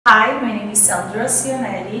Hi, my name is Sandra.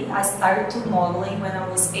 I started to modeling when I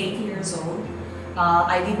was 8 years old.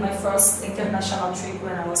 I did my first international trip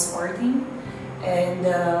when I was 14,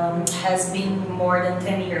 and has been more than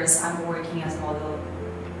 10 years I'm working as a model.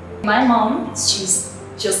 My mom, she's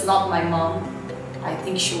just not my mom. I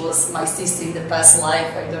think she was my sister in the past life,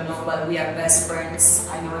 I don't know, but we are best friends.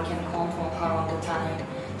 I know I can count on her all the time.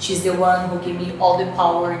 She's the one who gave me all the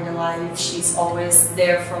power in the life. She's always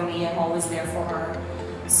there for me, I'm always there for her.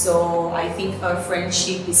 So I think our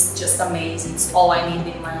friendship is just amazing. It's all I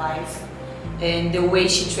need in my life. And the way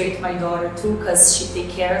she treats my daughter too, because she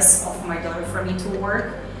takes care of my daughter for me to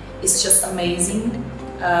work, is just amazing.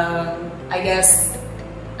 I guess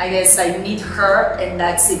I need her, and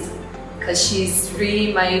that's it. Because she's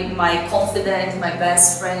really my confidant, my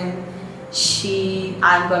best friend.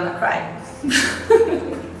 I'm gonna cry.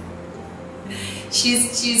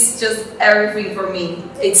 She's just everything for me.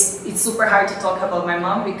 It's super hard to talk about my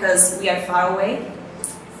mom because we are far away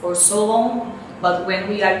for so long, but when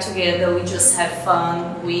we are together we just have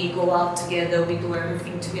fun, we go out together, we do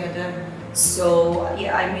everything together. So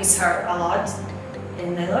yeah, I miss her a lot,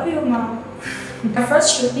 and I love you, Mom. My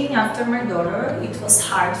first shooting after my daughter, it was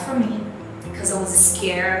hard for me because I was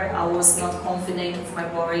scared, I was not confident of my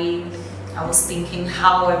body. I was thinking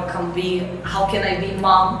how can I be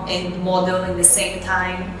mom and model at the same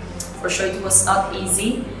time. For sure it was not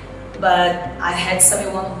easy, but I had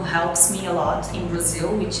someone who helps me a lot in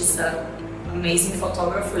Brazil, which is an amazing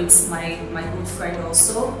photographer. It's my good friend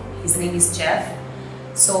also. His name is Jeff.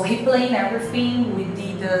 So he planned everything. We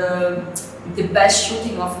did the best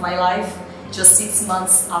shooting of my life just 6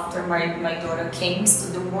 months after my daughter came to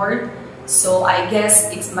the world. So I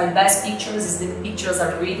guess it's my best pictures, it's the pictures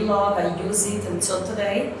I really love. I use it until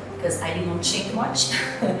today because I didn't change much.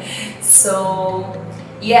 So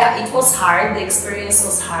yeah, it was hard, the experience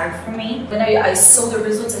was hard for me. When I saw the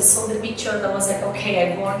results, I saw the pictures, I was like,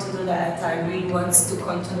 okay, I want to do that, I really want to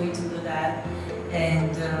continue to do that.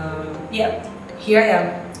 And yeah, here I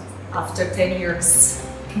am after 10 years.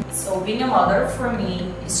 So being a mother for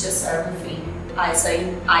me is just everything. As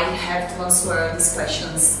I have to answer these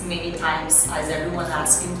questions many times, as everyone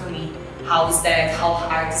asking to me, how is that, how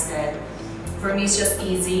hard is that? For me it's just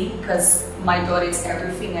easy because my daughter is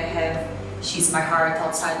everything I have. She's my heart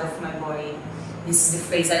outside of my body. This is the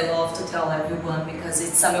phrase I love to tell everyone because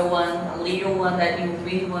it's someone, a little one that you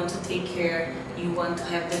really want to take care, you want to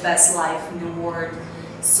have the best life in the world.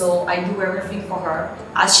 So I do everything for her,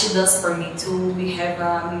 as she does for me too. We have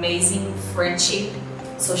an amazing friendship.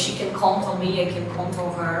 So she can count on me, I can count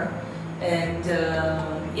on her. And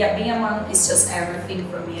yeah, being a mom is just everything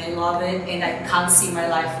for me. I love it, and I can't see my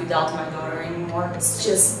life without my daughter anymore. It's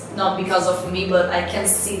just not because of me, but I can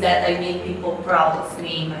see that I make people proud of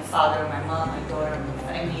me, my father, my mom, my daughter, my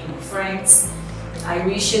family, my friends. I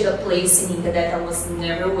reached a place in India that I was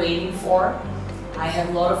never waiting for. I have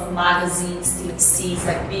a lot of magazines, TFCs,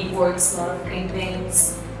 like big works, a lot of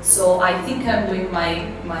campaigns. So I think I'm doing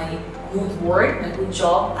my good work, my good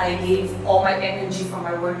job. I gave all my energy for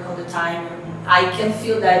my work all the time. I can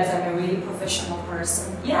feel that I'm a really professional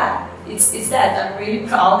person. Yeah, it's that. I'm really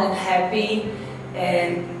proud and happy,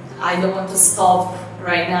 and I don't want to stop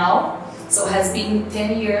right now. So it has been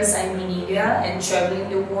 10 years I'm in India and traveling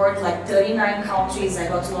the world, like 39 countries. I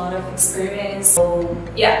got a lot of experience. So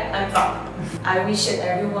yeah, I'm proud. I wish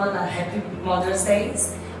everyone a happy Mother's Day.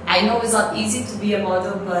 I know it's not easy to be a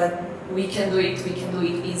model, but we can do it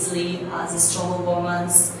easily as strong women,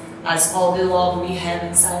 as all the love we have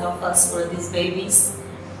inside of us for these babies.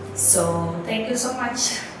 So thank you so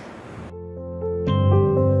much.